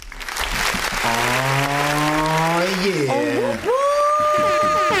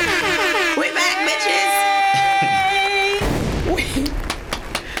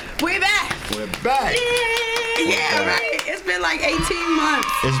been like 18 months.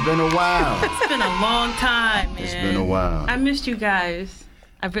 It's been a while. It's been a long time, man. It's been a while. I missed you guys.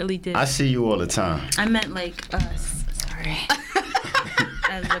 I really did. I see you all the time. I meant like us. Sorry.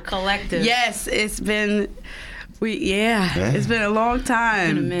 As a collective. Yes, it's been. It's been a long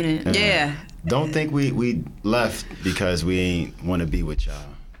time. It's been a minute. Yeah. Don't think we left because we ain't want to be with y'all.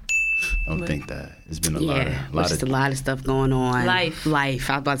 Don't think that. It's been a lot of stuff going on. Life. I was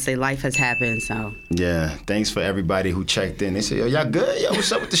about to say life has happened, so. Yeah. Thanks for everybody who checked in. They said, yo, y'all good? Yo,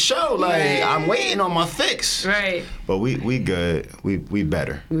 what's up with the show? Like, right. I'm waiting on my fix. Right. But we good. We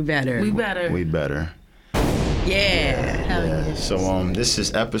better. We better. We better. We better. Yeah. Yeah. So this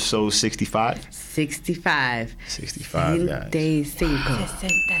is episode 65. 65. 65, guys.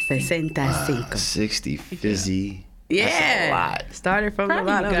 65. 60 fizzy. Yeah. That's a lot. Started from Proud the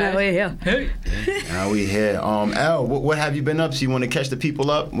bottom. Now we're here. Hey. Now we here. L, what have you been up to? You want to catch the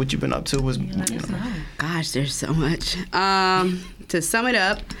people up? What you been up to? Gosh, there's so much. To sum it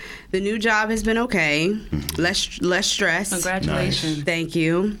up, the new job has been okay. Mm-hmm. Less stress. Congratulations. Nice. Thank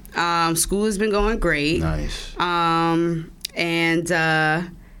you. School has been going great. Nice.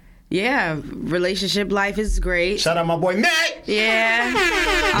 Relationship life is great. Shout out my boy Matt. Yeah.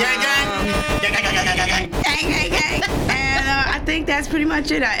 Gang. And I think that's pretty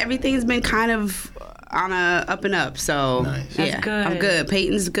much it. Everything's been kind of on a up and up. So nice. yeah, That's good. I'm good.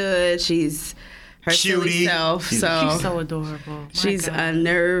 Peyton's good. She's her silly self. She's so adorable. She's a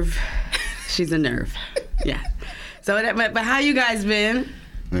nerve. She's a nerve. Yeah. So but how you guys been?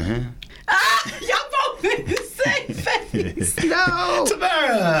 Mm-hmm. Y'all both been the same face. No.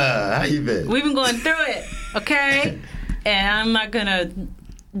 Tamara, how you been? We've been going through it, okay? And I'm not gonna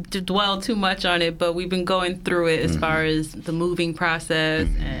dwell too much on it, but we've been going through it as far as the moving process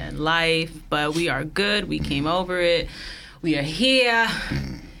and life. But we are good. We came over it. We are here.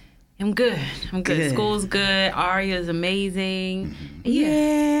 I'm good. School's good. Aria's amazing.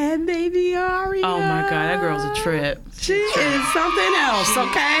 Yeah, baby Aria. Oh my God, that girl's a trip. She is something else,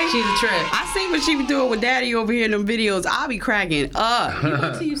 okay? She's a trip. I see what she be doing with Daddy over here in them videos. I'll be cracking up.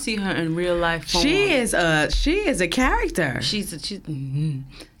 Wait till you see her in real life form. She is a character. She's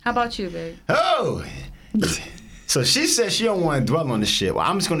How about you, babe? Oh. So she said she don't want to dwell on the shit. Well,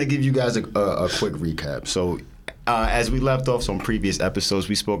 I'm just going to give you guys a quick recap. So as we left off on previous episodes,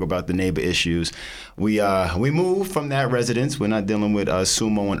 we spoke about the neighbor issues. We moved from that residence. We're not dealing with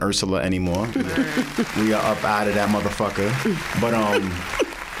Sumo and Ursula anymore. We are up out of that motherfucker. But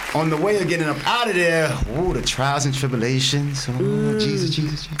on the way of getting up out of there, the trials and tribulations. Oh,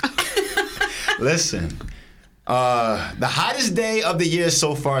 Jesus. Listen. The hottest day of the year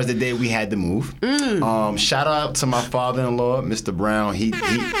so far is the day we had to move. Shout out to my father-in-law, Mr. Brown. He did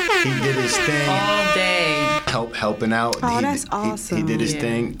his thing all day. Helping out. Oh, that's awesome. He did his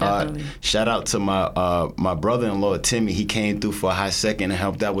thing. Shout out to my brother-in-law, Timmy. He came through for a hot second and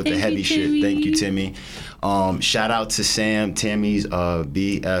helped out with the heavy shit. Thank you, Timmy. Shout out to Sam, Tammy's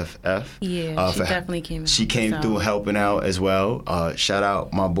BFF. Yeah, she definitely came out. She came through helping out as well. Shout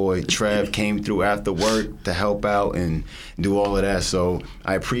out my boy Trev came through after work to help out and do all of that. So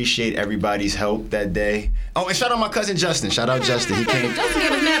I appreciate everybody's help that day. Oh, and shout out my cousin Justin. Shout out Justin. He came. Justin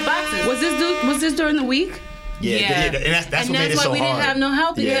gave us mad boxes. Was this during the week? Yeah. And that's what made it so hard. And that's why we didn't have no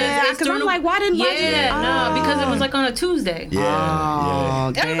help. Because I'm like, why didn't because it was like on a Tuesday.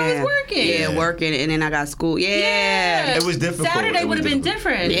 Yeah. Everybody's working. Yeah, working, and then I got school. Yeah. It was difficult. Saturday would have been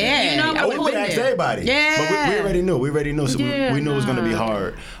different. Yeah. We would have asked everybody. Yeah. But we already knew. So we knew it was going to be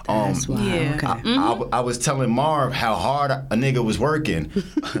hard. That's why. Okay. I was telling Marv how hard a nigga was working.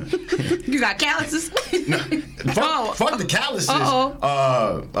 You got calluses? No, fuck the calluses.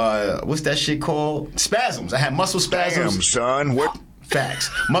 What's that shit called? Spasms. I had muscle spasms. Damn, son. What? Facts.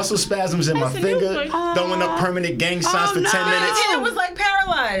 Muscle spasms in my finger, throwing up permanent gang signs for 10 minutes. Yeah, it was like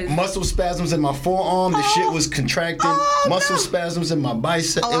paralyzed. Muscle spasms in my forearm. The shit was contracting. Muscle spasms in my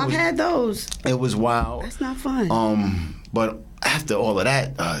bicep. I've had those. It was wild. That's not fun. But after all of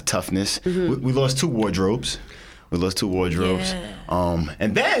that toughness, we lost 2 wardrobes. Yeah.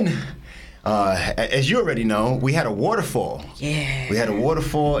 And then, as you already know, we had a waterfall. Yeah. We had a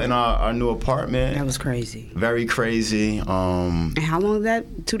waterfall in our new apartment. That was crazy. Very crazy. And how long was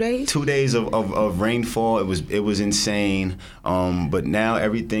that? 2 days? 2 days of rainfall. It was insane. But now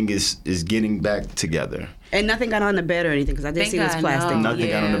everything is getting back together. And nothing got on the bed or anything because I did see it was plastic. Nothing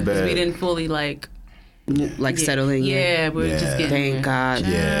got on the bed. We didn't fully settling. Yeah, we were just getting Thank God.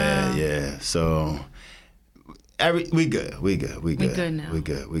 Yeah. So we good. We good now. We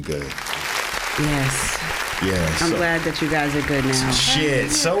good. Yes. Yeah. I'm glad that you guys are good now.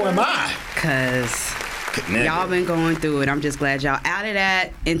 Shit. So am I. Cause Nigga. Y'all been going through it. I'm just glad y'all out of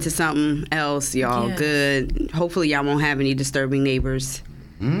that into something else. Y'all Yes. good. Hopefully y'all won't have any disturbing neighbors.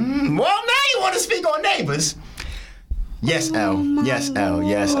 Well, now you want to speak on neighbors. Yes, L. Yes, L.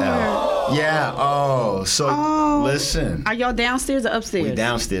 Yes, L. Yeah. Oh, so listen. Are y'all downstairs or upstairs? We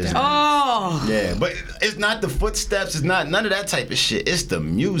downstairs. Oh. Yeah, but it's not the footsteps. It's not none of that type of shit. It's the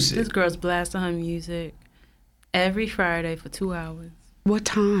music. This girl's blasting her music every Friday for 2 hours, What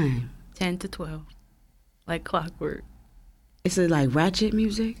time? 10 to 12, like clockwork. Is it like ratchet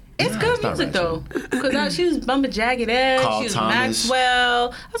music? It's good it's not music though, ratchet. because she was bumping Jagged Edge, Carl she was Thomas.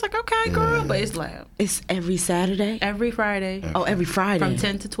 Maxwell. I was like, okay, girl, but it's loud. It's every Saturday? Every Friday Oh, every Friday. from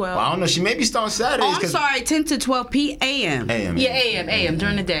 10 to 12. Well, I don't know. She may be starting Saturdays. Oh, I'm 'cause- sorry, 10 to 12 p.m. AM. Yeah, AM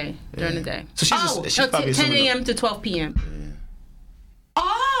during the day. During the day. So she's oh, she's no, probably 10 some of the- a.m. to 12 p.m.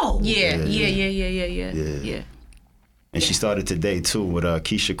 Oh! Yeah. Yeah. And she started today too with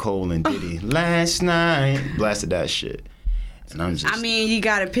Keisha Cole and Diddy. Last night, blasted that shit. And I'm just. I mean, you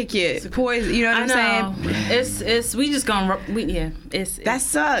gotta pick your poison. You know what I'm saying? It's we just gonna it's That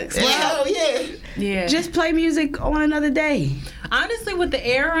sucks. hell yeah. yeah. Just play music on another day. honestly with the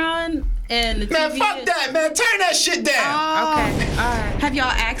air on and the Man, TV fuck that, man. Turn that shit down. Okay, all right. Have y'all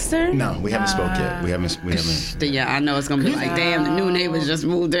asked her? No, we haven't spoke yet. We haven't. Yeah, I know it's gonna be like, damn, the new neighbors just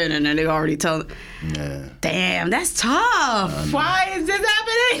moved in and then they already told. Yeah. Damn, that's tough. Why is this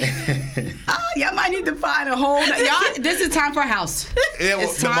happening? Y'all might need to find a whole. Y'all, this is time for a house. Yeah, well,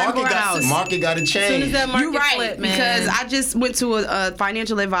 It's the time for a market house. got to As soon as change. that market You're right, flip, man. because I just went to a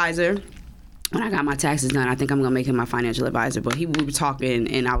financial advisor. When I got my taxes done, I think I'm gonna make him my financial advisor. But we were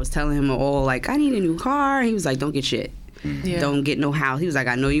talking, and I was telling him all like, I need a new car. He was like, don't get shit. Yeah. Don't get no house. He was like,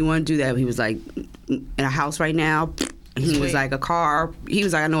 I know you want to do that. But he was like, in a house right now. He was Sweet. like, a car. He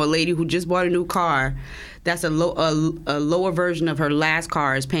was like, I know a lady who just bought a new car. That's a lower version of her last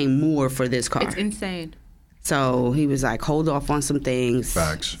car is paying more for this car. It's insane. So he was like, hold off on some things.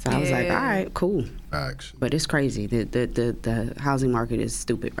 Facts. So I was like, Yeah. all right, cool. Facts. But it's crazy. The housing market is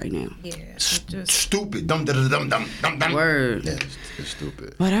stupid right now. Yeah. Stupid. Dum dum dum dum dum dum. Word. Yeah, it's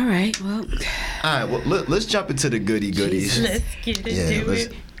stupid. But all right, well, All right, well, let's jump into the goodies. Let's get into Yeah,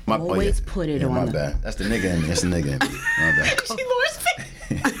 it. Always put it on My the- bad. That's the nigga in me. That's the nigga in me. My bad. She lost me.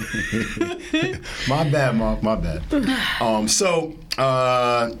 My bad, Mom. My bad. So,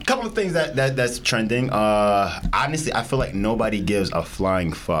 couple of things that's trending. Honestly, I feel like nobody gives a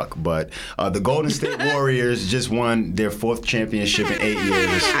flying fuck, but the Golden State Warriors just won their 4th championship in 8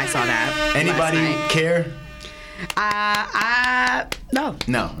 years. I saw that. Anybody last night. care? No.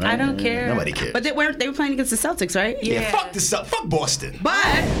 No, right? I don't care. Nobody cares. But they were playing against the Celtics, right? yeah, Yeah. fuck this up. Fuck Boston. But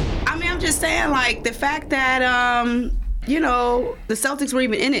I mean, I'm just saying, like the fact that the Celtics were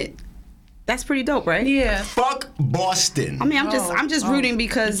even in it. That's pretty dope, right? Yeah. Fuck Boston. I mean, I'm just rooting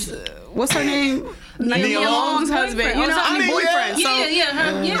because what's her name? Nia Long? Long's husband. You know, I mean, boyfriend. So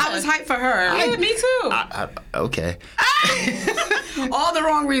yeah. I was hyped for her. Yeah, me too. Okay. All the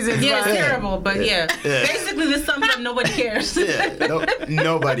wrong reasons. Yeah, it's but- terrible, but yeah. Basically, this sums up nobody cares. Yeah,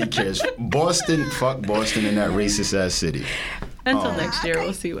 nobody cares. Boston, fuck Boston in that racist ass city. Until next year,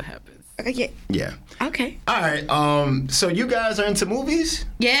 we'll see what happens. Okay. Yeah. Okay. All right. So you guys are into movies?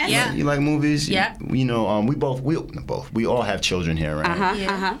 Yes. Yeah. You like movies? Yeah. You know, we all have children here, right?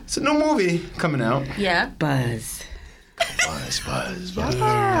 Yeah. It's a new movie coming out. Yeah. Buzz. Buzz.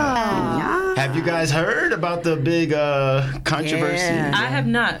 Yeah. Have you guys heard about the big controversy? Yeah. I have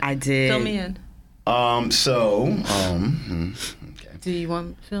not. I did. Fill me in. Okay. Do you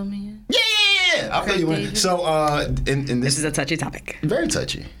want to fill me in? Yeah. I'll fill you in. David. So, in This this is a touchy topic. very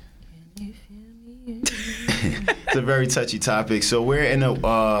touchy. It's a very touchy topic. So we're in a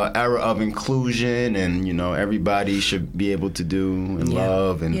era of inclusion, and everybody should be able to do and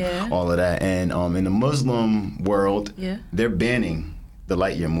love and Yeah. all of that. And in the Muslim world, Yeah. they're banning the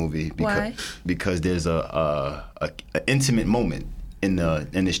Lightyear movie Why? because there's a intimate moment in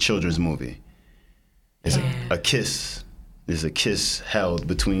this children's movie. There's a kiss. There's a kiss held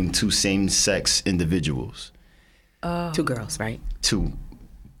between two same-sex individuals, Two girls, right? two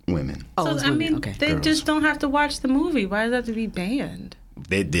women. Oh, So, it's I women. mean, Okay. they Girls. just don't have to watch the movie. Why does that have to be banned?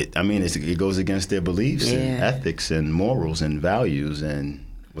 They did. I mean, it goes against their beliefs and Yeah. ethics and morals and values and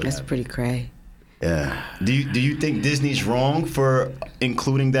whatever. That's pretty cray. Yeah. Do you think Disney's wrong for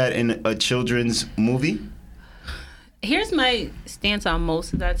including that in a children's movie? Here's my stance on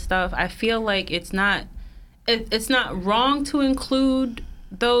most of that stuff. I feel like it's not wrong to include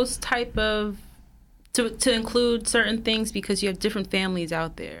those type of to include certain things because you have different families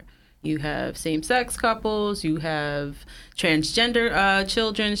out there. You have same-sex couples, you have transgender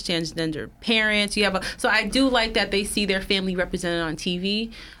children, transgender parents. So I do like that they see their family represented on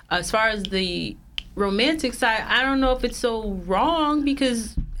TV. As far as the romantic side, I don't know if it's so wrong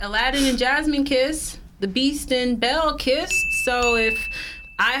because Aladdin and Jasmine kiss, the Beast and Belle kissed. So if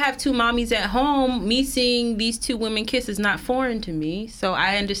I have two mommies at home, me seeing these two women kiss is not foreign to me. So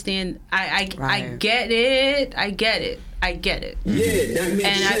I understand. I get it. I get it. Yeah, that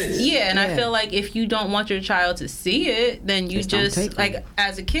makes sense. And I feel like if you don't want your child to see it, then you just like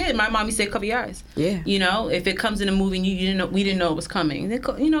as a kid, my mom used to say, cover your eyes. Yeah. You know, if it comes in a movie and we didn't know it was coming, then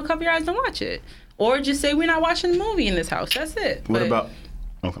cover your eyes, don't watch it. Or just say we're not watching the movie in this house. That's it. What about?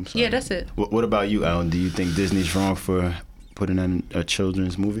 Oh, I'm sorry. Yeah, that's it. What about you, Alan? Do you think Disney's wrong for putting in a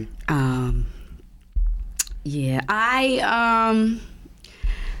children's movie? Yeah,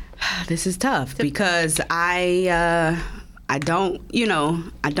 this is tough because I don't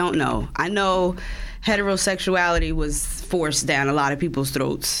know. I know heterosexuality was forced down a lot of people's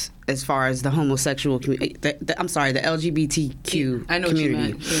throats as far as the homosexual community. The LGBTQ I know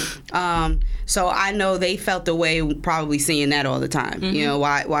community. What you meant. So I know they felt the way probably seeing that all the time. Mm-hmm. You know,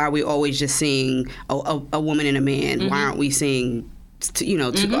 why are we always just seeing a woman and a man? Mm-hmm. Why aren't we seeing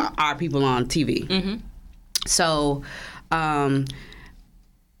our people on TV? Mm-hmm. So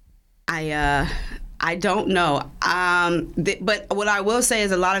I don't know. But what I will say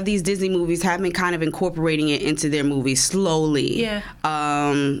is a lot of these Disney movies have been kind of incorporating it into their movies slowly. Yeah.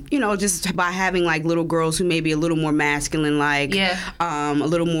 Just by having like little girls who may be a little more masculine, like a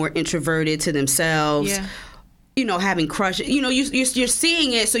little more introverted to themselves. Yeah. Having crushes. You're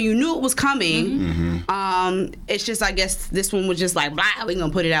seeing it, so you knew it was coming. Mm-hmm. It's just, I guess this one was just like, blah, we're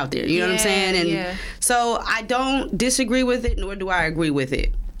gonna put it out there. You know what I'm saying? And so I don't disagree with it, nor do I agree with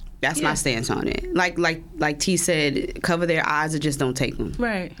it. That's my stance on it. Like T said, cover their eyes or just don't take them.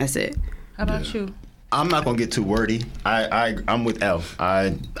 Right. That's it. How about you? I'm not gonna get too wordy. I'm with L.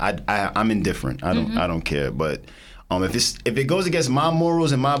 I'm indifferent. I don't care. But if it goes against my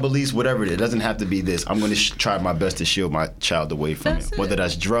morals and my beliefs, whatever it doesn't have to be this. I'm gonna try my best to shield my child away from it. Whether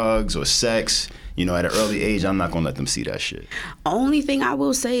that's drugs or sex. At an early age, I'm not gonna let them see that shit. Only thing I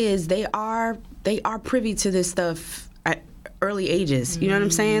will say is they are privy to this stuff at early ages. You know what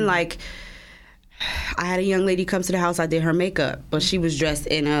I'm saying? Like, I had a young lady come to the house. I did her makeup, but she was dressed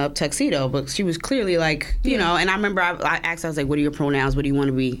in a tuxedo. But she was clearly like, And I remember I asked her, I was like, "What are your pronouns? What do you want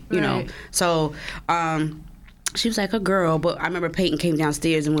to be?" You know. So she was like, "A girl." But I remember Peyton came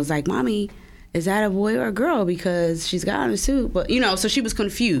downstairs and was like, "Mommy, is that a boy or a girl?" Because she's got on a suit. But so she was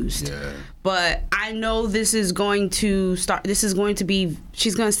confused. Yeah. But I know this is going to start. This is going to be.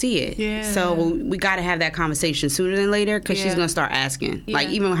 She's going to see it. Yeah. So we got to have that conversation sooner than later because she's going to start asking. Yeah. Like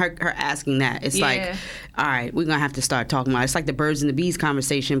even her asking that, it's like, all right, we're going to have to start talking about it. It's like the birds and the bees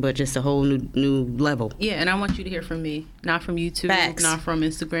conversation, but just a whole new level. Yeah, and I want you to hear from me, not from YouTube, Facts. not from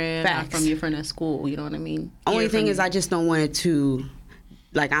Instagram, Facts. Not from your friend at school. You know what I mean? Only thing is, I just don't want it to.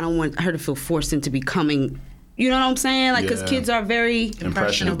 Like, I don't want her to feel forced into becoming, you know what I'm saying? Like, because kids are very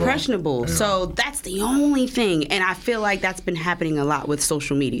impressionable. Yeah. So that's the only thing. And I feel like that's been happening a lot with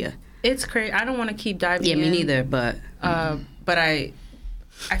social media. It's crazy. I don't want to keep diving in. Yeah, me neither, but I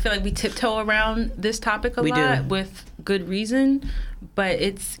feel like we tiptoe around this topic a lot with good reason. But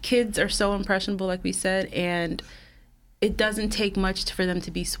kids are so impressionable, like we said, and it doesn't take much for them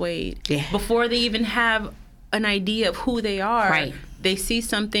to be swayed. Yeah. Before they even have an idea of who they are. Right. They see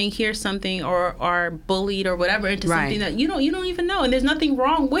something, hear something, or are bullied or whatever into something that you don't even know, and there's nothing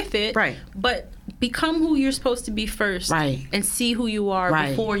wrong with it. Right. But become who you're supposed to be first. Right. And see who you are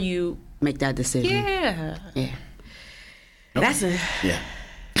before you make that decision. Yeah. Yeah. Nope. That's it. Yeah.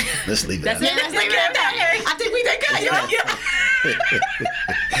 Let's leave it. Let's leave it at that. I think we did good.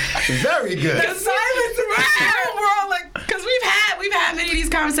 Very good. The silence around. We're all like, because we've had many of these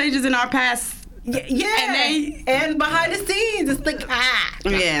conversations in our past. Yeah, and behind the scenes, it's like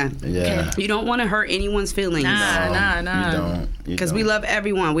Yeah. You don't want to hurt anyone's feelings. Nah. You don't. Because we love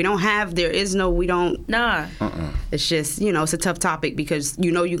everyone. We don't. Nah. It's just, it's a tough topic because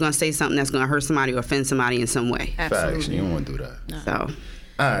you're going to say something that's going to hurt somebody or offend somebody in some way. Absolutely. Facts. You don't want to do that. No. So.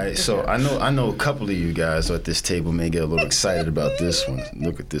 All right, so I know a couple of you guys at this table may get a little excited about this one.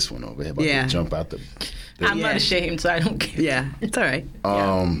 Look at this one over here. About to jump out the I'm not ashamed, so I don't care. Yeah, it's all right.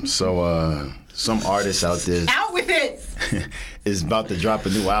 So some artist out there out with it is about to drop a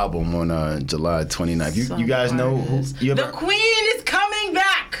new album on July 29th. You guys know who? The Queen is coming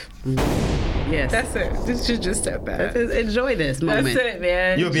back. Yes. That's it. This should just step back. Enjoy this moment. That's it,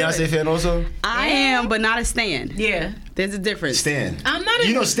 man. You a Beyonce fan also? I am, but not a stan. Yeah. There's a difference. Stan. I'm not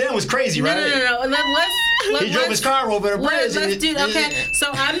You know Stan was crazy, right? No. He drove his car over the bridge. Okay.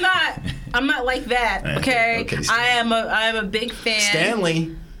 So I'm not like that, okay? I am a big fan.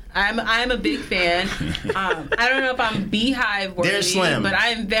 Stanley. I'm a big fan. I don't know if I'm Beehive worthy, They're slim. but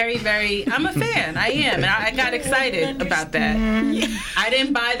I'm very, very. I'm a fan. I am, and I got excited about that. I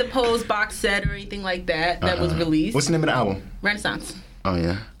didn't buy the Pose box set or anything like that was released. What's the name of the album? Renaissance. Oh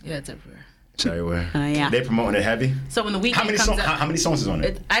yeah. Yeah, it's everywhere. It's everywhere. Yeah. They promoting it heavy. So when the weekend comes out, how many songs is on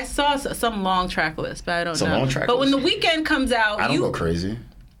it? I saw some long track list, but I don't It's a know. long track but when list? the weekend comes out, I don't go crazy.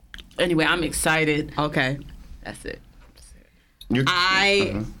 Anyway, I'm excited. Okay. That's it.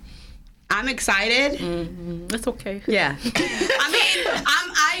 I'm excited. It's okay. Yeah.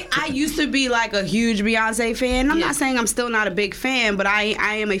 I used to be like a huge Beyonce fan. I'm not saying I'm still not a big fan, but I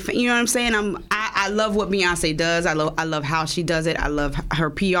am a fan. You know what I'm saying? I love what Beyonce does. I love how she does it. I love her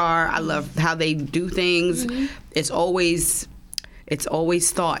PR. I love how they do things. It's always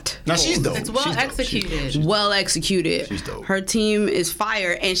thought. No, she's dope. It's well She's dope. executed. She's Well executed. She's dope. Her team is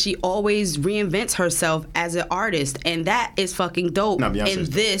fire, and she always reinvents herself as an artist, and that is fucking dope No, Beyonce's in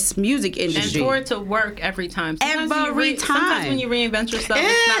dope. this music And industry. for it to work every time. Sometimes Every Sometimes time. when you reinvent yourself,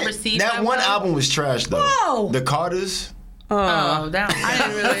 it's not received that one well. album was trash though. Whoa. The Carters. Oh, that I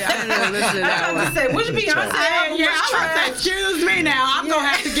didn't really listen to that one. say, which Beyonce album Yeah, was I'm about to say, trash? excuse me now. I'm gonna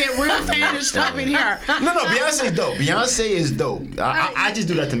have to get real fan stuff in here. No, Beyonce's dope. Beyonce is dope. I just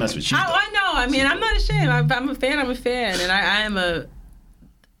do that to mess with you. Oh, I know. I mean, I'm not ashamed. I'm a fan. And I am a.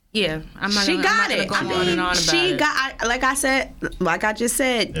 Yeah, I'm not. She gonna, got I'm not it. gonna go on and on about she it. got. Like I just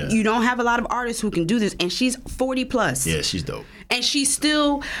said, Yeah. you don't have a lot of artists who can do this, and she's 40 plus. Yeah, she's dope. And she's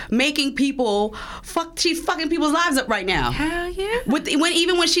still making people she's fucking people's lives up right now. Hell yeah.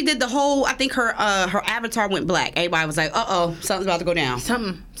 Even when she did the whole, I think her avatar went black. Everybody was like, something's about to go down.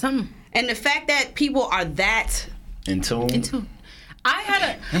 Something. And the fact that people are that In tune. I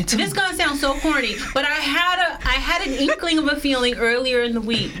had this is gonna sound so corny, but I had an inkling of a feeling earlier in the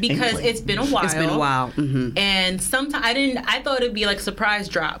week because Inkling. it's been a while. It's been a while. Mm-hmm. And sometimes I thought it'd be like a surprise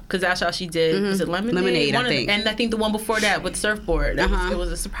drop because that's how she did. Was it Lemonade? Lemonade, I think. And I think the one before that with Surfboard, it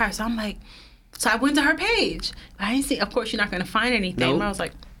was a surprise. So I'm like, so I went to her page. I didn't see. Of course, you're not gonna find anything. Nope. But I was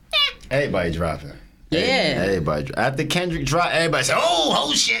like, Everybody dropping. Yeah. Everybody. After Kendrick dropped, everybody said,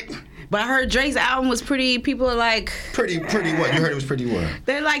 "Oh shit." But I heard Drake's album was pretty. People are like, Pretty what? You heard it was pretty what?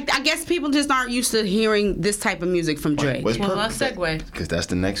 they're like, I guess people just aren't used to hearing this type of music from Drake. What's well, let's segue. Because that's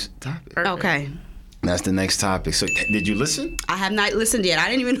the next topic. Okay. That's the next topic. So, did you listen? I have not listened yet. I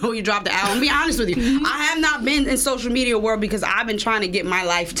didn't even know you dropped the album. Be honest with you, I have not been in social media world because I've been trying to get my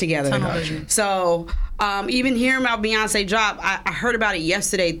life together. Tunnel vision. So even hearing about Beyonce drop, I heard about it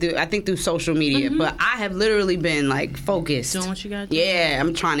yesterday through social media. But I have literally been like focused. Doing what you gotta do. Yeah,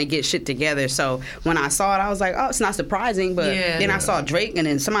 I'm trying to get shit together. So when I saw it, I was like, oh, it's not surprising. But then I saw Drake and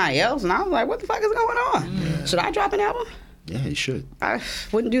then somebody else, and I was like, what the fuck is going on? Should I drop an album? Yeah, you should. I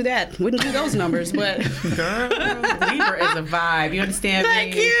wouldn't do that. Wouldn't do those numbers, but Libra is a vibe. You understand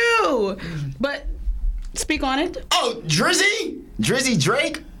thank me? you. But speak on it. Oh, Drizzy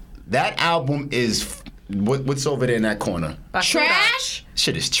Drake. That album is what's over there in that corner. Trash?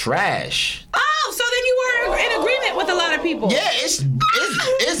 Shit is trash. Oh, so then you were in agreement with a lot of people. Yeah, it's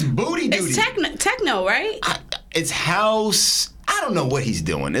booty duty. It's techno, right? It's house. I don't know what he's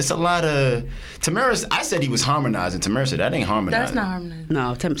doing. It's a lot of Tamara. I said he was harmonizing. Tamara said that ain't harmonizing. That's not harmonizing.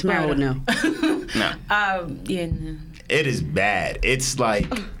 No, tomorrow would know. No. Yeah. No. It is bad. It's like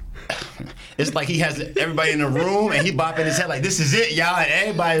he has everybody in the room and he bopping his head like, "This is it, y'all," and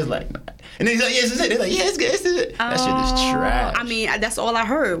everybody's like, and he's like, "Yeah, this is it." They're like, "Yeah, it's good. This is it." That shit is trash. I mean, that's all I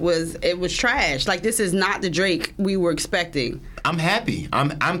heard was it was trash. Like, this is not the Drake we were expecting. I'm happy.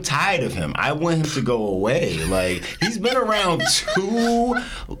 I'm tired of him. I want him to go away. Like, he's been around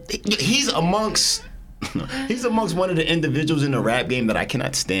he's amongst one of the individuals in the rap game that I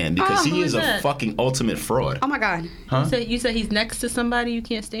cannot stand because he who is is a that? fucking ultimate fraud. Oh my God. Huh? You said he's next to somebody you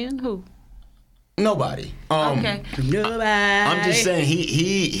can't stand? Who? Nobody. Okay. Nobody. I'm just saying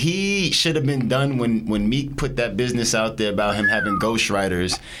he should have been done when Meek put that business out there about him having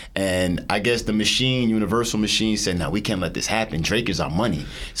ghostwriters, and I guess the Universal Machine said, "No, we can't let this happen. Drake is our money,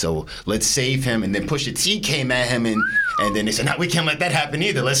 so let's save him." And then Pusha T came at him, and then they said, "No, we can't let that happen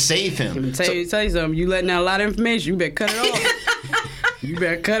either. Let's save him." Tell you something. You letting out a lot of information. You better cut it off. You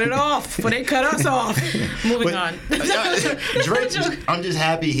better cut it off before they cut us off. Moving on. Drake, I'm just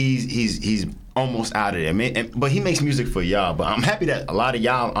happy he's almost out of there. But he makes music for y'all. But I'm happy that a lot of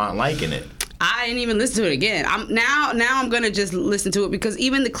y'all aren't liking it. I didn't even listen to it again. Now I'm gonna just listen to it because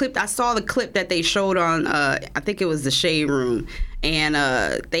even the clip, I saw the clip that they showed on I think it was the Shade Room, and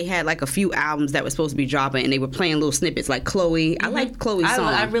they had like a few albums that were supposed to be dropping, and they were playing little snippets like Chloe. I like Chloe's song.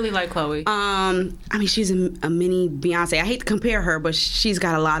 I really like Chloe. I mean, she's a mini Beyonce. I hate to compare her, but she's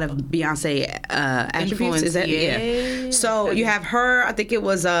got a lot of Beyonce attributes. Is that yeah? So you have her. I think it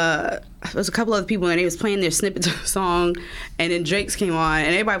was a couple other people, and they was playing their snippets of the song, and then Drake's came on, and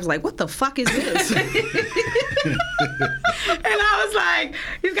everybody was like, "What the fuck is this?" And I was like,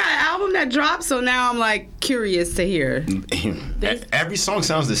 "He's got an album that dropped," so now I'm like curious to hear. Every song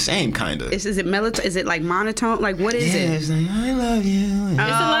sounds the same, kind of. Is it melatonin? Is it like monotone? Like what is it? It's like, I love you. It's a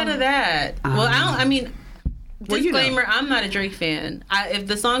lot of that. Well, I mean. Well, Disclaimer, I'm not a Drake fan. If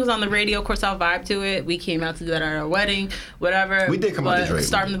the song's on the radio, of course I'll vibe to it. We came out to do that at our wedding, whatever. We did come out to Drake.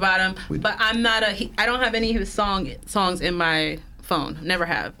 Start from the bottom. But I'm not I don't have any of his songs in my phone. Never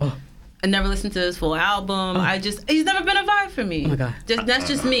have. Oh. I never listened to his full album. He's never been a vibe for me. Oh my God. That's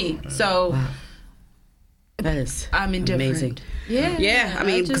just me. So that is I'm indifferent. Amazing. Yeah. I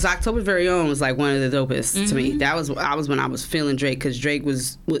mean, because October's Very Own was like one of the dopest to me. I was when I was feeling Drake, because Drake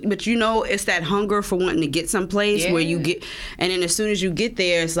was. But you know, it's that hunger for wanting to get someplace where you get, and then as soon as you get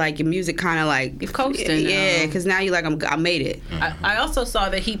there, it's like your music kind of like you're coasting. Yeah, because now you're like, I made it. I also saw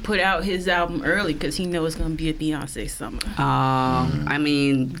that he put out his album early because he knows it's gonna be a Beyonce summer. I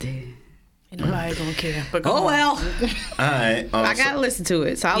mean. Ain't nobody gonna care. But well. All right. I gotta listen to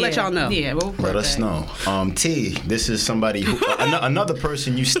it, so I'll let y'all know. Yeah, we'll let us know. T, this is somebody who another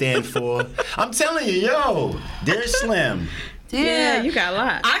person you stand for. I'm telling you, yo, there's Slim. Yeah, you got a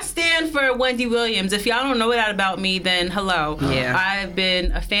lot. I stand for Wendy Williams. If y'all don't know that about me, then hello. Yeah. I've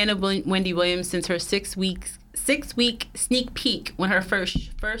been a fan of Wendy Williams since her 6-week sneak peek when her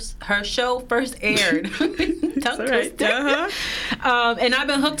show first aired. Tongue twister. And I've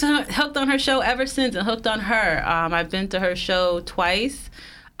been hooked on her show ever since, and hooked on her. I've been to her show twice.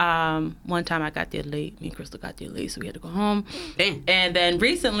 One time I got there late. Me and Crystal got there late, so we had to go home. Dang. And then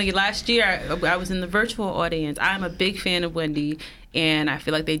recently, last year, I was in the virtual audience. I'm a big fan of Wendy, and I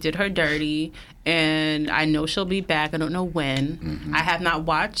feel like they did her dirty. And I know she'll be back. I don't know when. Mm-hmm. I have not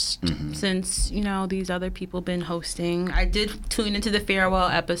watched since, these other people been hosting. I did tune into the farewell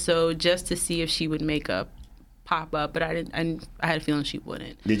episode just to see if she would make a pop up, but I had a feeling she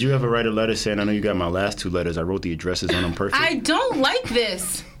wouldn't. Did you ever write a letter saying, I know you got my last 2 letters, I wrote the addresses on them perfect? I don't like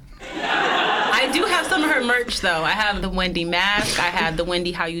this. I do have some of her merch, though. I have the Wendy mask. I have the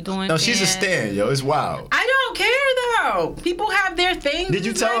Wendy How You Doing. No, she's a stan, yo. It's wild. I don't care, though. People have their things. Did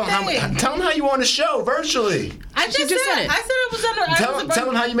you tell them how you on the show virtually? I just said it. I said it was under. Tell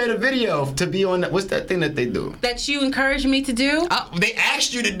them how you made a video to be on that. What's that thing that they do? That you encouraged me to do? They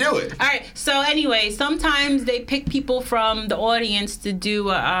asked you to do it. All right. So anyway, sometimes they pick people from the audience to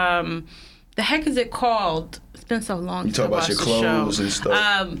do the heck is it called? It's been so long. You talk about your clothes and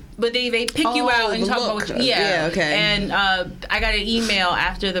stuff. But they pick you out and talk look. about okay. And I got an email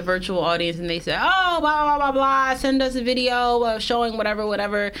after the virtual audience, and they said, "Oh, blah blah blah blah, send us a video showing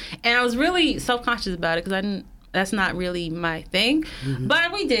whatever." And I was really self-conscious about it because that's not really my thing. Mm-hmm.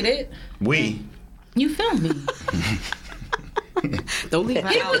 But we did it. You filmed me. Don't leave her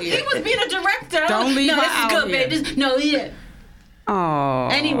out here. He was being a director. Don't leave her out here. No, this is good, babe. Oh.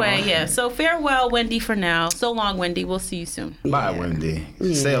 Anyway, yeah. So farewell, Wendy, for now. So long, Wendy. We'll see you soon. Bye, Wendy.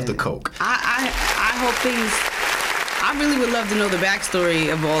 Yeah. Stay off the coke. I hope things. I really would love to know the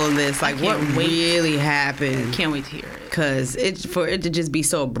backstory of all of this. Like, what really happened? Can't wait to hear it. Because for it to just be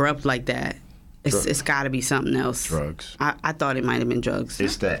so abrupt like that, it's got to be something else. Drugs. I thought it might have been drugs.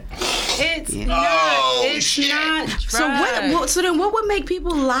 It's that. It's not. It's not drugs. So then what would make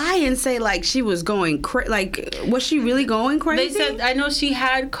people lie and say like she was going like was she really going crazy? They said I know she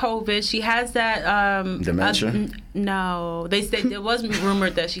had COVID. She has that dementia. No, they said it was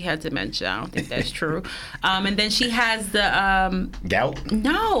rumored that she had dementia. I don't think that's true. And then she has the gout.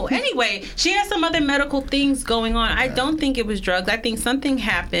 No. Anyway, she has some other medical things going on. I don't think it was drugs. I think something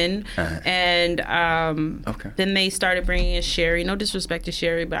happened, and then they started bringing in Sherry. No disrespect to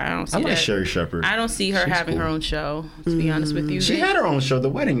Sherry, but I don't see. I like Sherry Shepherd. I don't see her having her own show. To be honest with you, she had her own show, the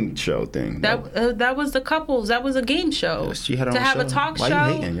wedding show thing. That was the couples. That was a game show. Yes, she had her own to have show. a talk Why show,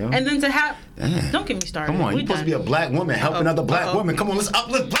 you hating, yo? and then to have. Don't get me started. Come on, you're supposed to be a black woman helping other black women. Come on, let's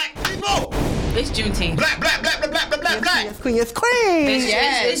uplift black people. It's Juneteenth. Black. Yes, queen.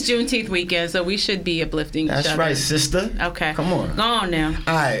 It's Juneteenth weekend, so we should be uplifting each other. That's right, sister. Okay. Come on. Go on now.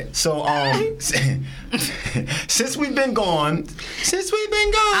 All right. So, since we've been gone. I was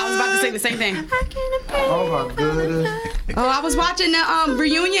about to say the same thing. Oh my goodness. Oh, I was watching the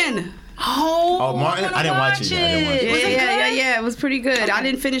reunion. Oh, Martin? I didn't watch it. Yeah. It was pretty good. Okay. I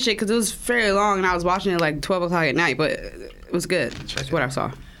didn't finish it because it was fairly long, and I was watching it like 12 o'clock at night, but it was good. That's what I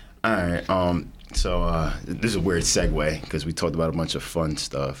saw. All right. So this is a weird segue because we talked about a bunch of fun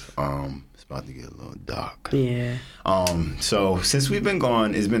stuff. It's about to get a little dark. Yeah. So since we've been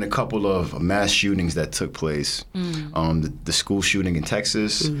gone, there's been a couple of mass shootings that took place. The school shooting in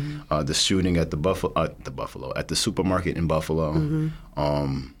Texas, the shooting at at the supermarket in Buffalo.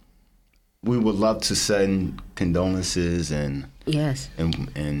 We would love to send condolences and Yes.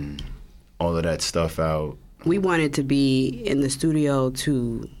 and all of that stuff out. We wanted to be in the studio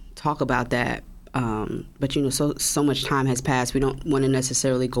to talk about that, but so much time has passed. We don't want to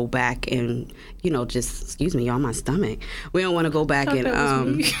necessarily go back and just excuse me, y'all, my stomach. We don't want to go back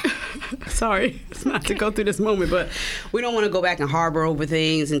and sorry, it's not to go through this moment, but we don't want to go back and harbor over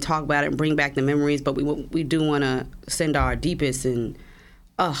things and talk about it and bring back the memories. But we do want to send our deepest and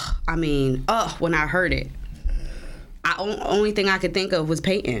when I heard it, only thing I could think of was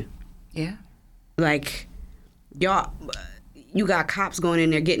Peyton. Yeah. Like, y'all, you got cops going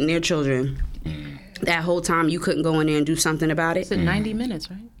in there getting their children. That whole time you couldn't go in there and do something about it. It's 90 minutes,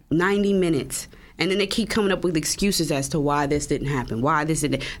 right? 90 minutes. And then they keep coming up with excuses as to why this didn't happen,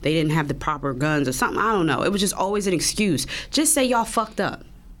 they didn't have the proper guns or something. I don't know. It was just always an excuse. Just say y'all fucked up.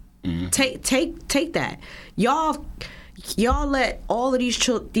 Take that. Y'all let all of these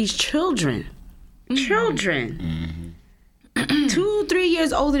children, 2-3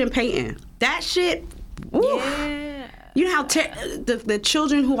 years older than Peyton. That shit. Oof. Yeah. You know how the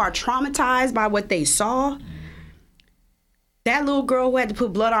children who are traumatized by what they saw. That little girl who had to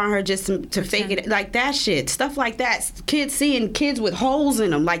put blood on her just to fake it, like that shit, stuff like that. Kids seeing kids with holes in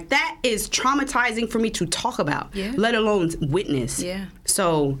them, like that is traumatizing for me to talk about, let alone witness. Yeah.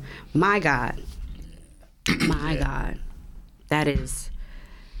 So, my God, that is,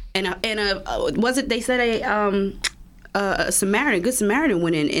 and was it? They said a Samaritan, good Samaritan,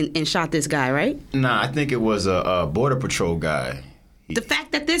 went in and shot this guy, right? Nah, I think it was a Border Patrol guy. The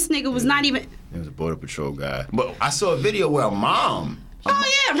fact that this nigga was not even... It was a Border Patrol guy. But I saw a video where a mom... ran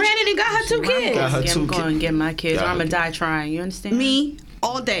in and got her two kids. I'm going to get my kids, or I'm going to die trying. You understand? Me,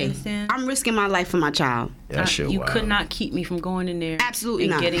 all day. I'm risking my life for my child. Yeah, you could not keep me from going in there. Absolutely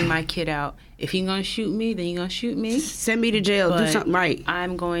and not. Getting my kid out. If you're going to shoot me, then you're going to shoot me. Send me to jail. Do something right.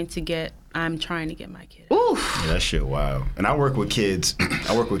 I'm trying to get my kid out. Oof. Yeah, that shit wild. And I work with kids.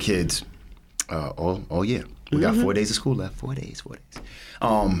 All year. We got 4 days of school left. 4 days.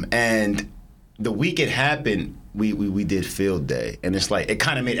 And the week it happened, we did field day, and it's like it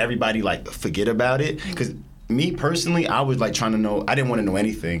kind of made everybody like forget about it. Because me personally, I was like trying to know. I didn't want to know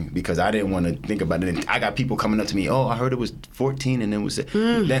anything because I didn't want to think about it. And I got people coming up to me. Oh, I heard it was 14, and it was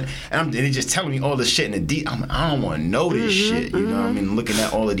then, and they're just telling me all this shit in the deep. I don't want to know this shit. You know what I mean? Looking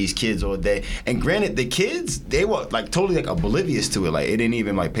at all of these kids all day. And granted, the kids, they were like totally like oblivious to it. Like it didn't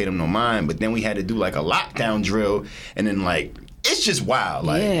even like pay them no mind. But then we had to do like a lockdown drill, and then like it's just wild.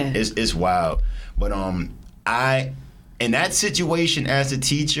 Like it's wild. But in that situation as a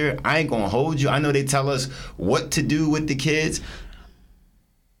teacher, I ain't gonna hold you. I know they tell us what to do with the kids.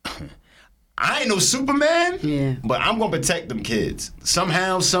 I ain't no Superman, but I'm gonna protect them kids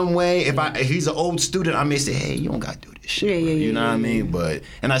somehow, some way. If he's an old student, I may say, "Hey, you don't gotta do this shit." You know what I mean?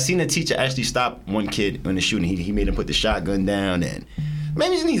 And I seen a teacher actually stop one kid in the shooting. He made him put the shotgun down, and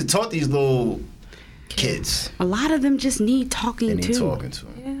maybe you need to talk to these little kids. A lot of them just need talking to. They need talking to.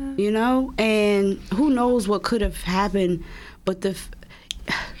 Yeah. You know, and who knows what could have happened, but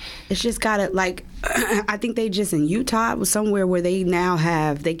it's just gotta, like, I think they just in Utah was somewhere where they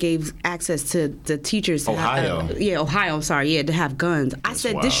gave access to the teachers. Ohio. Ohio, sorry, to have guns. I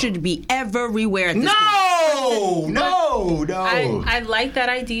said wild. This should be everywhere at this point. No. I like that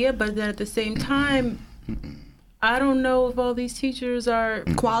idea, but then at the same time, I don't know if all these teachers are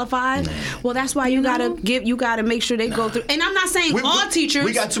qualified. Well, that's why you gotta make sure they go through. And I'm not saying all teachers.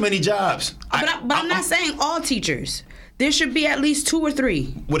 We got too many jobs. But I'm not saying all teachers. There should be at least 2 or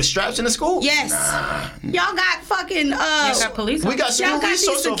 3 with the straps in the school. Yes, y'all got fucking. Y'all got police. We got y'all got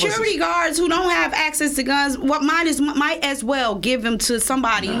these security guards who don't have access to guns. What might as well give them to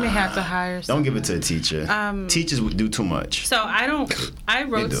somebody. You may have to hire. Don't give it to a teacher. Teachers would do too much. So I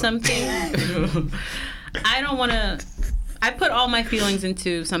wrote something. I don't want to. I put all my feelings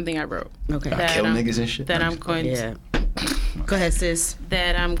into something I wrote. Okay. Kill niggas and shit. That I'm going to. Go ahead, sis.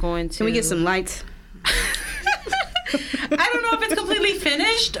 That I'm going to. Can we get some lights? I don't know if it's completely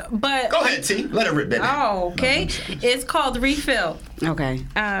finished, but go ahead, T. Let it rip, baby. Oh, okay. It's called Refill. Okay.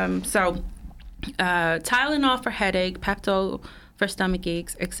 So, Tylenol for headache, Pepto for stomach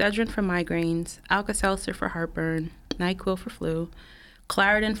aches, Excedrin for migraines, Alka-Seltzer for heartburn, NyQuil for flu,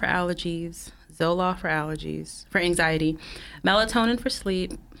 Claritin for allergies, Zoloft for anxiety, melatonin for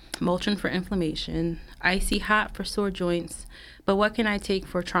sleep, Motrin for inflammation, Icy Hot for sore joints, But what can I take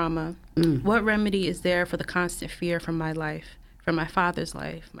for trauma? What remedy is there for the constant fear from my life, from my father's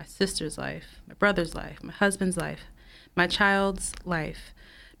life, my sister's life, my brother's life, my husband's life, my child's life?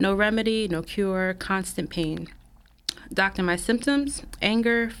 No remedy, no cure, constant pain. Doctor, my symptoms: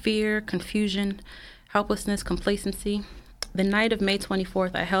 anger, fear, confusion, helplessness, complacency. The night of May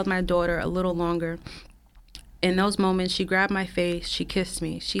 24th, I held my daughter a little longer. In those moments, she grabbed my face, she kissed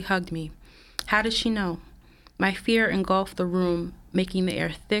me, she hugged me. How did she know? My fear engulfed the room, making the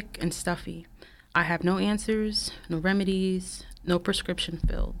air thick and stuffy. I have no answers, no remedies, no prescription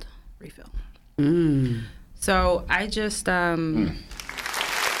filled. Refill. So I just, That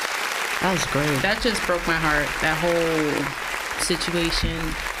was great. that just broke my heart, that whole situation.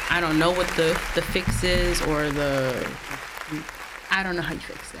 I don't know what the fix is or I don't know how you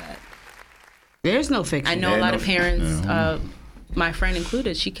fix that. There's no fiction. I know a lot of parents, my friend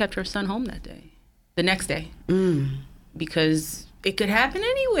included, she kept her son home that day, the next day, because it could happen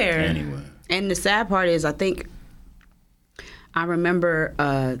anywhere. And the sad part is, I remember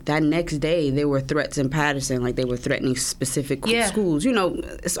that next day there were threats in Patterson, like they were threatening specific schools. You know,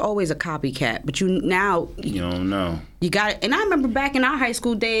 it's always a copycat, but you don't know. You got it. And I remember back in our high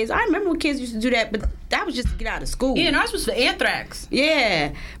school days, I remember when kids used to do that, but that was just to get out of school. Yeah, and ours was for anthrax.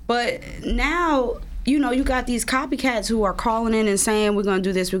 Yeah, but now, you know, you got these copycats who are calling in and saying, we're going to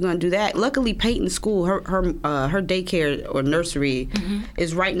do this, we're going to do that. Luckily, Peyton's school, her daycare or nursery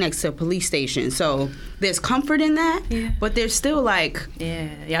is right next to a police station. So there's comfort in that, but there's still like... Yeah,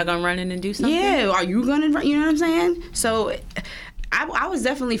 y'all going to run in and do something? Yeah, are you going to, you know what I'm saying? So... I was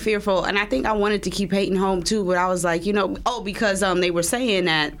definitely fearful, and I think I wanted to keep Peyton home too, but I was like, because they were saying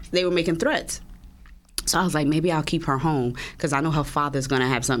that they were making threats. So I was like, maybe I'll keep her home because I know her father's going to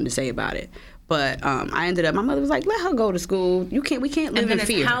have something to say about it. But I ended up, my mother was like, let her go to school. We can't live in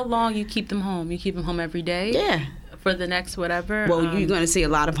fear. How long you keep them home? You keep them home every day? Yeah. For the next whatever? Well, you're going to see a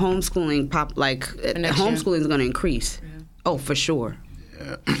lot of homeschooling homeschooling is going to increase. Yeah. Oh, for sure.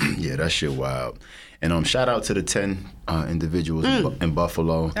 Yeah, that shit wild. And shout out to the 10 individuals in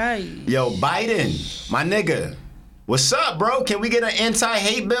Buffalo. Hey. Yo, Biden, my nigga, what's up, bro? Can we get an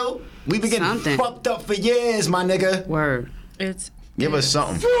anti-hate bill? We've been getting fucked up for years, my nigga. Word. Give us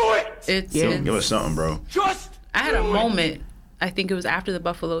something. Give us something, bro. I had a moment, I think it was after the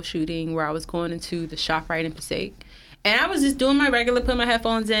Buffalo shooting, where I was going into the ShopRite in Passaic. And I was just doing my regular, putting my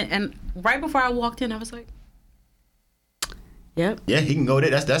headphones in. And right before I walked in, I was like... Yep. Yeah, he can go there.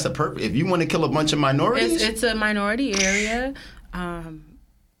 That's a purpose. If you want to kill a bunch of minorities, it's a minority area, and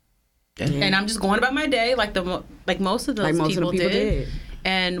I'm just going about my day like most of those people did.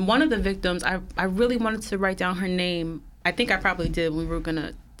 And one of the victims, I really wanted to write down her name. I think I probably did when we were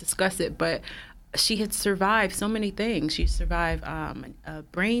gonna discuss it, but she had survived so many things. She survived a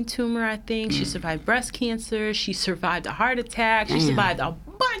brain tumor, I think. She survived breast cancer. She survived a heart attack. She survived a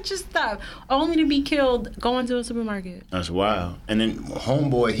bunch of stuff, only to be killed going to a supermarket. That's wild. And then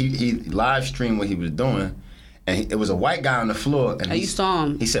homeboy, he live streamed what he was doing, and it was a white guy on the floor. And you saw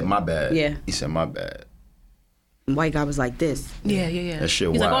him. He said, "My bad." Yeah. He said, "My bad." And white guy was like this. Yeah. That shit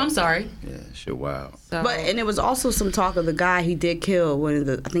wild. He's like, "Oh, I'm sorry." Yeah, shit wild. So, And there was also some talk of the guy he did kill.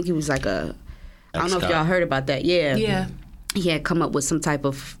 I think he was like a... I don't know if y'all heard about that. Yeah. Yeah. He had come up with some type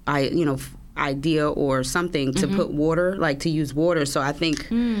of, idea or something to put water, like to use water. So I think,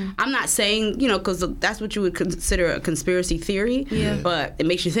 I'm not saying, because that's what you would consider a conspiracy theory. Yeah. But it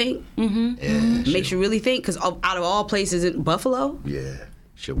makes you think. Mm-hmm. Yeah. It makes you really think, because out of all places in Buffalo. Yeah.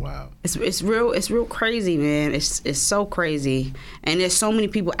 Shit wild. It's real crazy, man. It's so crazy. And there's so many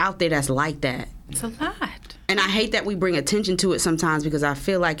people out there that's like that. It's a lot. And I hate that we bring attention to it sometimes because I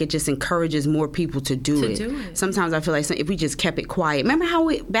feel like it just encourages more people to do it. Sometimes I feel like if we just kept it quiet. Remember how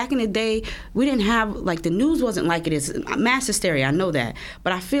back in the day, we didn't have, like, the news wasn't like it is. Mass hysteria, I know that.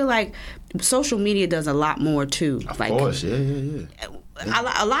 But I feel like social media does a lot more, too. Of course, yeah.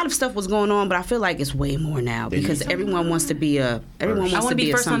 A lot of stuff was going on, but I feel like it's way more now because everyone wants to be I want to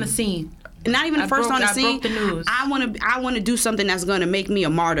be first on the scene. Not even first on the scene. I broke the news. I want to do something that's going to make me a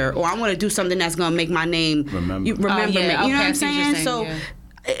martyr, or I want to do something that's going to make my name remember me. You know what I'm saying? So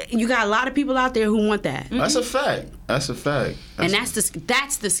you got a lot of people out there who want that. Mm-hmm. That's a fact. And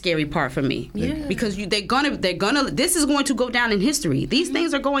that's the scary part for me. Yeah. Because they're gonna. This is going to go down in history. These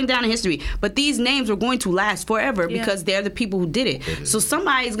things are going down in history, but these names are going to last forever because they're the people who did it. So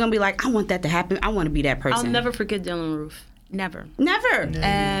somebody's gonna be like, I want that to happen. I want to be that person. I'll never forget Dylan Roof. Never.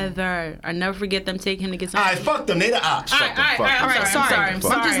 Ever. I never forget them taking him to get some. All right, fuck them. They the ops. All right, sorry. I'm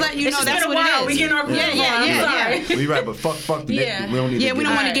just letting you know that's what it is. We getting our yeah. We right, but fuck them. Yeah. We don't need we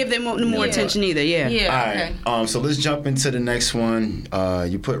don't want to give them more attention either. Yeah. Yeah. All right. So let's jump into the next one.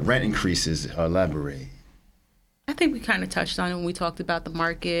 You put rent increases. Elaborate. I think we kind of touched on it when we talked about the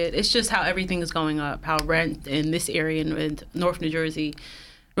market. It's just how everything is going up, how rent in this area in Northern New Jersey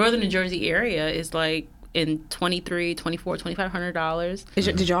area is like in $2,300, $2,400,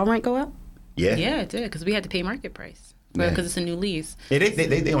 $2,500. Did y'all rent go up? Yeah. Yeah, it did, because we had to pay market price. Because it's a new lease. Yeah,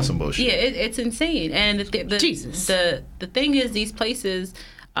 they on some bullshit. Yeah, it's insane. And Jesus. The thing is, these places,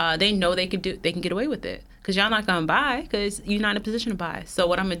 they know they can get away with it. Because y'all not going to buy, because you're not in a position to buy. So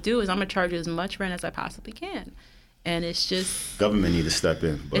what I'm going to do is I'm going to charge you as much rent as I possibly can. And it's just... Government need to step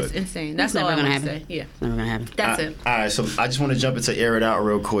in. But it's insane. That's all never I'm gonna going to happen. say. Yeah. Never gonna happen. That's it. All right, so I just want to jump into air it out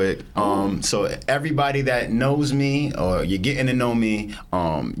real quick. So everybody that knows me or you're getting to know me,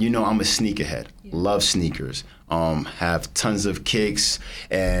 you know I'm a sneakerhead. Love sneakers. Have tons of kicks,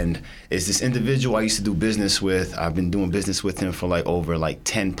 and it's this individual I used to do business with. I've been doing business with him for over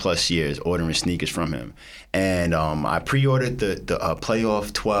 10 plus years, ordering sneakers from him. And I pre-ordered the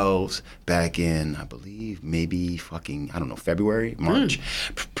playoff 12s back in, I believe, maybe February, March.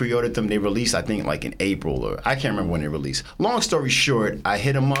 Pre-ordered them. They released, I think, in April, or I can't remember when they released. Long story short, I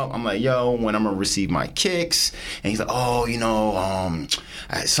hit him up. I'm like, yo, when I'm gonna receive my kicks? And he's like, oh,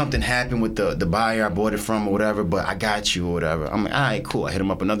 something happened with the buyer I bought it from or whatever, but I got you or whatever. I'm like, all right, cool. I hit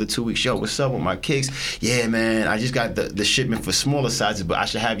him up another 2 weeks. Yo, what's up with my kicks? Yeah, man, I just got the shipment for smaller sizes, but I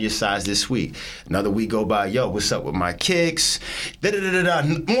should have your size this week. Another week go by. Yo, what's up with my kicks?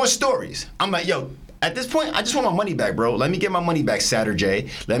 More stories. I'm like, yo, at this point, I just want my money back, bro. Let me get my money back, Saturday.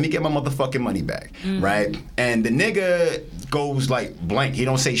 Let me get my motherfucking money back, right? And the nigga goes blank. He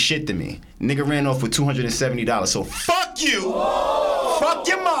don't say shit to me. Nigga ran off with $270. So fuck you. Fuck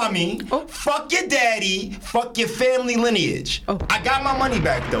your mommy. Fuck your daddy. Fuck your family lineage. I got my money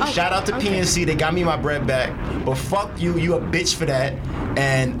back, though. Shout out to PNC. They got me my bread back. But fuck you. You a bitch for that.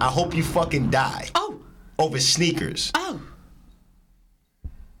 And I hope you fucking die. Over sneakers. All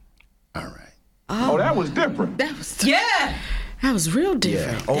right. Oh, that was different. That was Yeah. That was real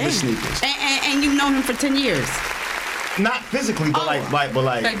different. Yeah, over sneakers. And you've known him for 10 years. Not physically, but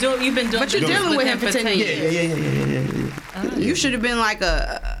You've been doing. But you're dealing with him for 10 years. yeah. You should have been like like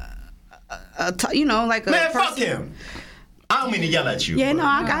a Man, person. fuck him. I don't mean to yell at you. Yeah, but- no,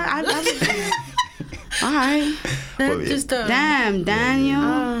 I all right. But, Just Damn,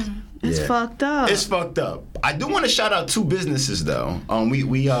 Daniel. It's fucked up. It's fucked up. I do want to shout out two businesses though.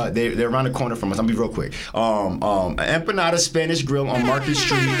 They're around the corner from us. I'll be real quick. Empanada Spanish Grill on Market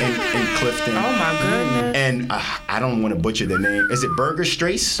Street in Clifton. Oh my goodness. And I don't want to butcher their name. Is it Burger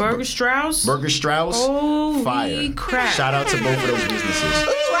Strace? Burger Strauss. Burger Strauss. Holy Fire. crap. Shout out to both of those businesses.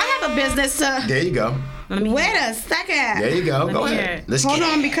 Ooh, I have a business. There you go. Wait a second. There you go. Go me hear ahead. it. Let's Hold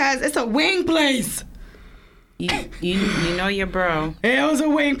get on, it. because it's a wing place. You know your bro. It was a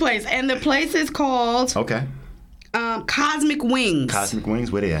wing place, and the place is called Okay. Cosmic Wings. Cosmic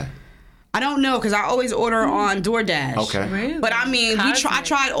Wings, where they at? I don't know, because I always order on DoorDash. Okay. Really? But I mean, I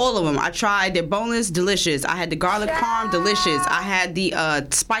tried all of them. I tried the boneless, delicious. I had the garlic parm, delicious. I had the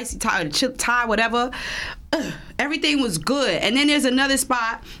spicy Thai, the chip Thai, whatever. Everything was good. And then there's another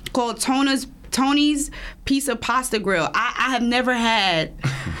spot called Tony's Pizza Pasta Grill. I have never had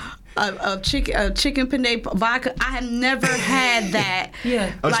a chicken penne vodka. I have never had that.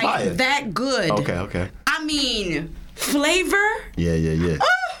 Yeah. Oh, it's fire. that good. Okay. I mean, flavor. Yeah.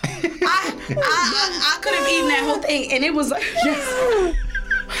 I could have eaten that whole thing, and it was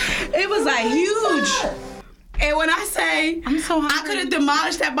it was huge. And when I say I'm so hungry. I could have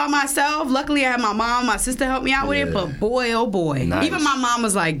demolished that by myself. Luckily, I had my mom, my sister help me out with it. Yeah. But boy, oh boy, Nice. even my mom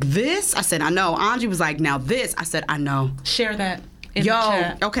was like, "This?" I said, "I know." Angie was like, "Now this?" I said, "I know." Share that. In the Yo,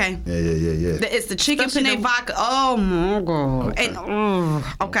 chat. okay. Yeah. It's the chicken Especially penne the- vodka. Oh my god. Okay. And,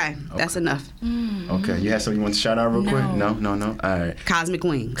 okay, that's enough. Okay. You have something you want to shout out real quick? No. All right. Cosmic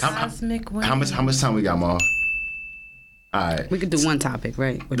Wings. Cosmic Wings. How much time we got, Ma? All right. We could do one topic,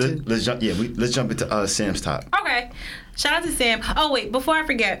 right? Or two? Let's jump. Yeah, let's jump into Sam's top. Okay. Shout out to Sam. Oh wait, before I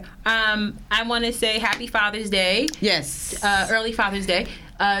forget, I want to say Happy Father's Day. Yes. Early Father's Day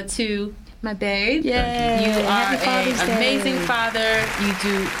to my babe. Yay. You are Happy Father's an Day. amazing father.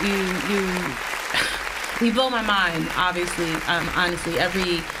 You blow my mind. Obviously, honestly,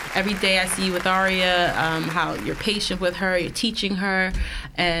 every day I see you with Aria, how you're patient with her, you're teaching her,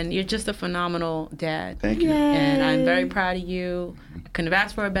 and you're just a phenomenal dad. Thank you. And I'm very proud of you. I couldn't have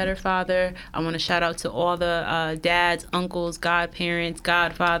asked for a better father. I want to shout out to all the dads, uncles, godparents,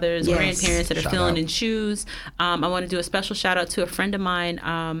 godfathers, Yes. grandparents that are Shout filling out. in shoes. I want to do a special shout out to a friend of mine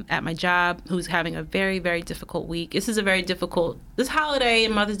at my job who's having a very, very difficult week. This holiday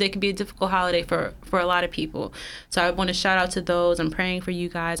and Mother's Day can be a difficult holiday for a lot of people. So I want to shout out to those. I'm praying for you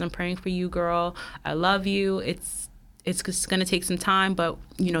guys. I'm praying for you, girl. I love you. It's just going to take some time, but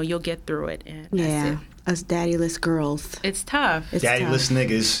you'll get through it. And that's Yeah. it. Us daddyless girls. It's tough. It's Daddyless tough.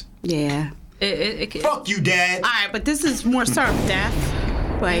 niggas. Yeah. Fuck you, Dad. All right, but this is more surf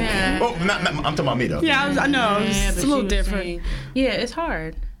death. Like, Yeah. Oh, I'm talking about me though. yeah, I know. Yeah, It's but a little she was different. saying- yeah, it's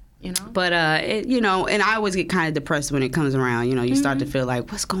hard. You know. But and I always get kind of depressed when it comes around. You know, you start to feel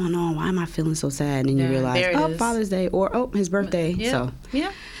like, what's going on? Why am I feeling so sad? And then you Yeah, realize, there it is. Father's Day, or his birthday. Yeah. So,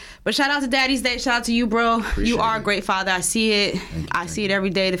 Yeah. but shout out to Daddy's Day. Shout out to you, bro. You are a it. great father. I see it. I see it every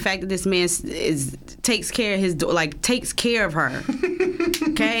day. The fact that this man takes care of his takes care of her.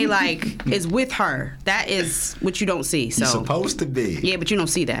 Okay, like is with her. That is what you don't see. So You're supposed to be. yeah, but you don't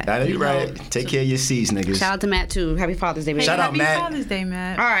see that. That ain't You know? right. Take care of your C's, niggas. Shout out to Matt too. Happy Father's Day, baby. Shout out, Happy Matt. Father's Day,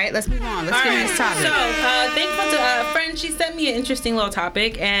 Matt. All right, let's move on. Let's get into this topic. So, thankful to a friend. She sent me an interesting little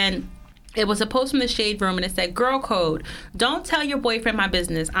topic, and it was a post from the Shade Room, and it said, "Girl code: don't tell your boyfriend my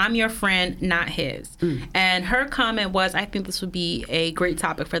business. I'm your friend, not his." And her comment was, "I think this would be a great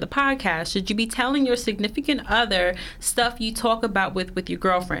topic for the podcast. Should you be telling your significant other stuff you talk about with your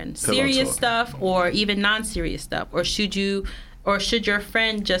girlfriend, Pillow serious talk. stuff or even non-serious stuff, or should your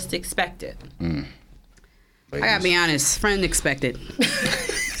friend just expect it?" I gotta be honest. Friend expected.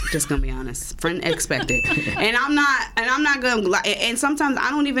 Just gonna be honest. Friend expected. And I'm not gonna lie. And sometimes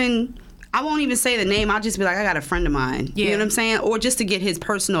I won't even say the name. I'll just be like, I got a friend of mine. You know Yeah. what I'm saying? Or just to get his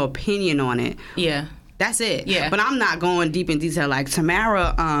personal opinion on it. Yeah. That's it. Yeah. But I'm not going deep in detail. Like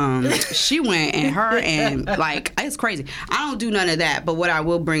Tamara, she went and her and like it's crazy. I don't do none of that. But what I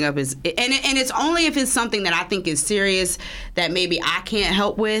will bring up is, and it's only if it's something that I think is serious that maybe I can't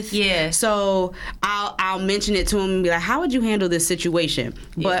help with. Yeah. So I'll mention it to him and be like, how would you handle this situation?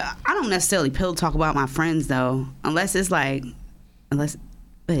 But I don't necessarily pillow talk about my friends though, unless have I?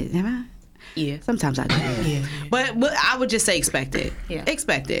 Yeah. Sometimes I do. Yeah. But I would just say expect it. Yeah.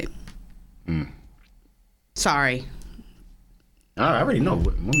 Expect it. Sorry. I already know.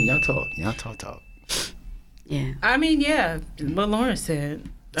 Women, y'all talk. Y'all talk. Yeah. I mean, yeah, what Lauren said.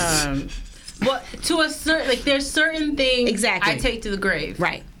 Well, to a certain, like, there's certain things Exactly. I take to the grave.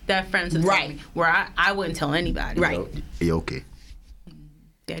 Right. That friends have told Right. me, where I wouldn't tell anybody. Right. You okay?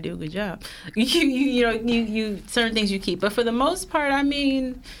 They do a good job. You certain things you keep, but for the most part, I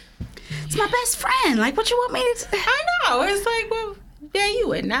mean, It's my best friend. Like, what you want me to? I know it's like, well, yeah, you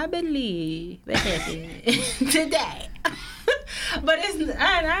would not believe what happened today. But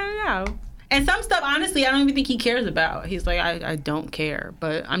I don't know. And some stuff, honestly, I don't even think he cares about. He's like, I don't care,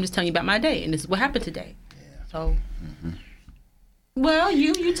 but I'm just telling you about my day, and this is what happened today. Yeah. So, well,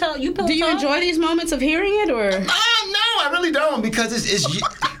 you pillow Do you talk? enjoy these moments of hearing it, or? No, I really don't because it's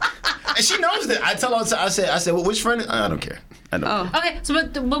and she knows that. I tell her, I said, well, which friend? I don't care. I don't. Oh. Okay, so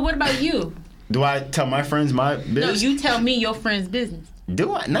but what about you? Do I tell my friends my No, business? you tell me your friend's business.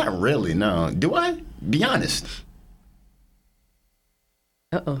 Do I? Not really. No. Do I? Be honest.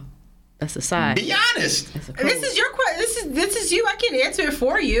 That's a side. Be honest. This is your question. This is you. I can't answer it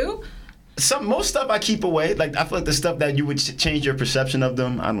for you. Most stuff I keep away. Like I feel like the stuff that you would change your perception of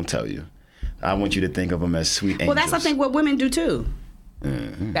them, I don't tell you. I want you to think of them as sweet angels. Well, that's I think what women do too.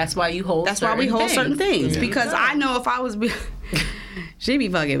 That's why you hold. That's why we hold certain things Yeah. because I know if I was. She be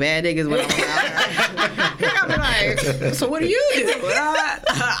fucking bad niggas when I'm like, so what do you do?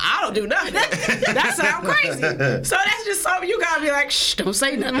 I don't do nothing. That sounds crazy. So that's just something you gotta be like, shh, don't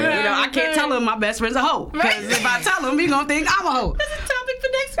say nothing. You know, I can't tell him my best friend's a hoe. Because if I tell him, he gonna think I'm a hoe. That's a topic for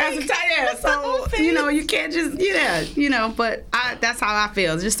next That's week. That's so, you know, you can't just, but that's how I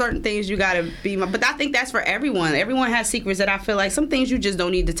feel. It's just certain things you gotta be, but I think that's for everyone. Everyone has secrets that I feel like some things you just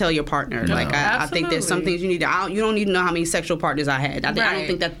don't need to tell your partner. No. Like, I think there's some things you need to, you don't need to know how many sexual partners I had. I don't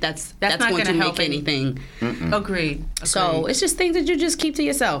think that's not going gonna to help make anything. Agreed. So it's just things that you just keep to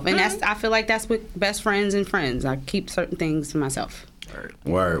yourself. And I feel like that's with best friends and friends. I keep certain things to myself.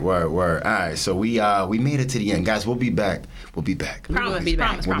 Word. All right, so we made it to the end, guys. We'll be back. We'll be back. Promise, be back.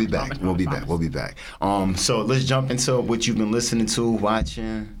 promise, We'll be promise, back. promise, We'll be promise. back. We'll be back. So let's jump into what you've been listening to,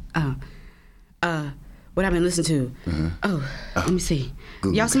 watching. What I've been listening to. Let me see.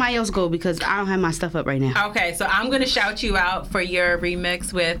 Google. Y'all somebody else go because I don't have my stuff up right now. Okay, so I'm gonna shout you out for your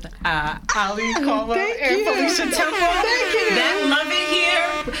remix with Ali Como and Felicia Temple. That Love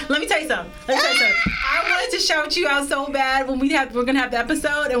It Here. Let me tell you something. I wanted to shout you out so bad when we're gonna have the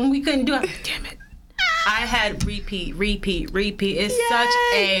episode, and when we couldn't do it, I'm like, damn it. I had repeat. It's such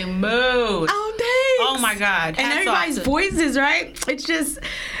a mood. Oh, thanks. Oh my God. And Hats everybody's off to- voices, right? It's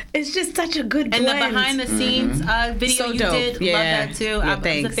just such a good And blend. the behind the scenes video So you dope. did, Yeah. love that too. Yeah, I was a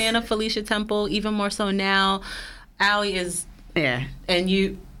thanks. fan of Felicia Temple, even more so now. Ali is, Yeah. and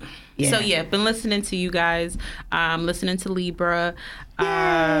you, So yeah, been listening to you guys. Listening to Libra.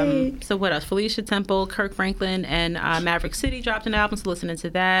 So what else? Felicia Temple, Kirk Franklin, and Maverick City dropped an album. So listening to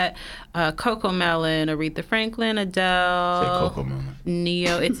that. Coco Melon, Aretha Franklin, Adele. Say Coco Melon.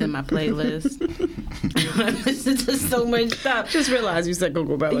 Neo. It's in my playlist. I listen to so much stuff. Just realized you said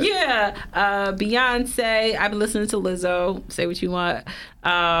Coco Melon. Yeah. Beyonce. I've been listening to Lizzo. Say what you want.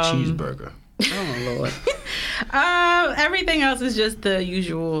 Cheeseburger. Oh Lord. Everything else is just the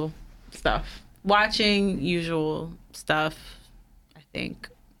usual stuff. Watching usual stuff, I think.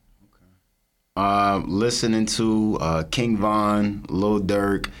 Listening to King Von, Lil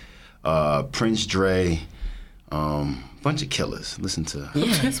Durk, Prince Dre, bunch of killers. Listen to.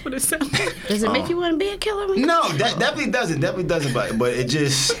 Yeah. That's what it sounds like. Does it make you want to be a killer? When No, that definitely doesn't. Definitely doesn't. But it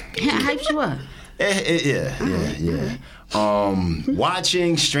just. it hypes you up. Yeah.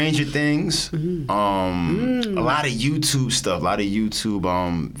 Watching Stranger Things. A lot of YouTube stuff. A lot of YouTube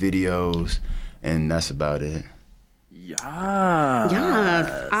videos, and that's about it. Yeah.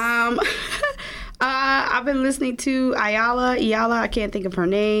 I've been listening to Ayala, I can't think of her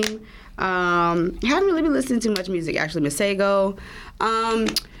name. Haven't really been listening to much music, actually. Masego.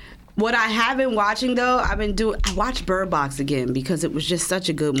 What I have been watching, though, I watched Bird Box again because it was just such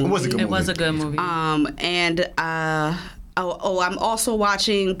a good movie. It was a good movie. It was a good movie. I'm also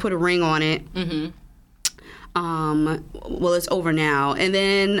watching Put a Ring on It. Mm-hmm. Well, it's over now. And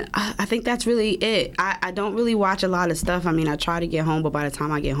then I think that's really it. I don't really watch a lot of stuff. I mean, I try to get home, but by the time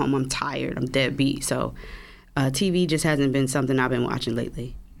I get home, I'm tired. I'm dead beat. So TV just hasn't been something I've been watching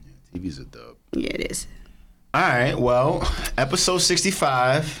lately. Yeah, TV's a dub. Yeah, it is. All right, well, episode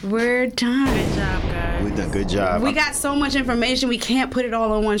 65. We're done. Good job, guys. We done good job. We got so much information. We can't put it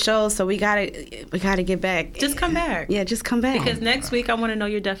all on one show, so we gotta get back. Just come back. Yeah, just come back. Because next week I want to know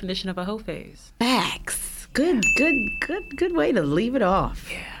your definition of a hoe phase. Facts. Good way to leave it off.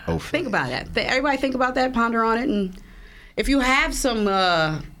 Yeah. Hopefully. Think about that. Everybody think about that, ponder on it, and if you have some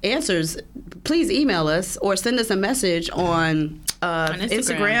answers, please email us or send us a message on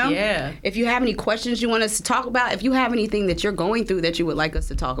Instagram. Yeah. If you have any questions you want us to talk about, if you have anything that you're going through that you would like us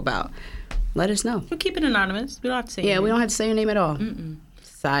to talk about, let us know. We'll keep it anonymous. We don't have to say Yeah, anything. we don't have to say your name at all.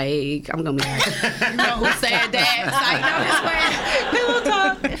 Psych. I'm going to be like, you know who said that? Psych. No, just playing. Pillow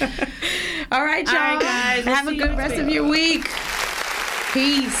talk. All right, y'all. All right, guys. Have a good rest of your week.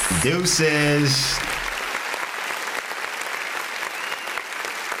 Peace. Deuces.